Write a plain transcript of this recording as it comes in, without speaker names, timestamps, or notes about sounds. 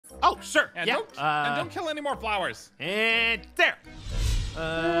Oh, sure. And, Yeah. don't kill any more flowers. And there.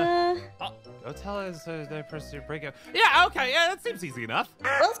 Go tell us their person to break up. Yeah, okay, yeah, that seems easy enough.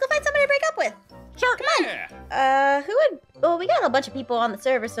 Well, let's go find somebody to break up with. Sure. Come on. Yeah. Who would... Well, we got a bunch of people on the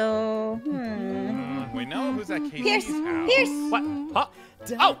server, so... We know who's at Katie's house. Pierce. What? Huh?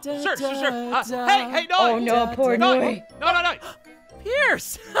 Oh, sure. Hey, no. Oh, no, poor Noi. No.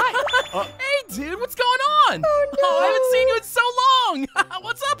 Pierce! Hi. Hey, dude, what's going on? Oh, no. I haven't seen you in so long.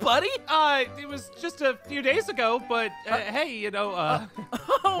 What's up, buddy? It was just a few days ago, but hey, you know,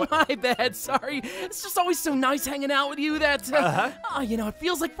 Oh, my bad. Sorry. It's just always so nice hanging out with you that, you know, it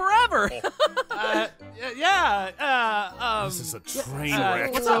feels like forever. yeah, This is a train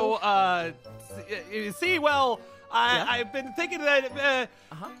wreck. So, you see, well, I've been thinking that,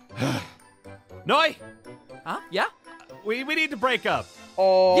 Noi, Yeah? we need to break up.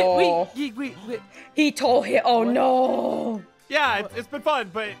 Oh. Yeah, we He told him. Oh, no. Yeah, it's been fun,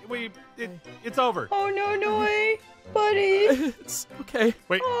 but it's over. Oh, no, Noi. Buddy. It's okay.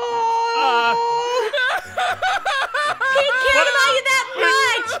 Wait. Oh. He cared about you that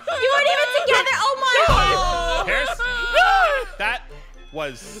much. You weren't even together. Oh, my. Pierce, that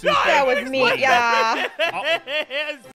was super. That was me, yeah. Oh.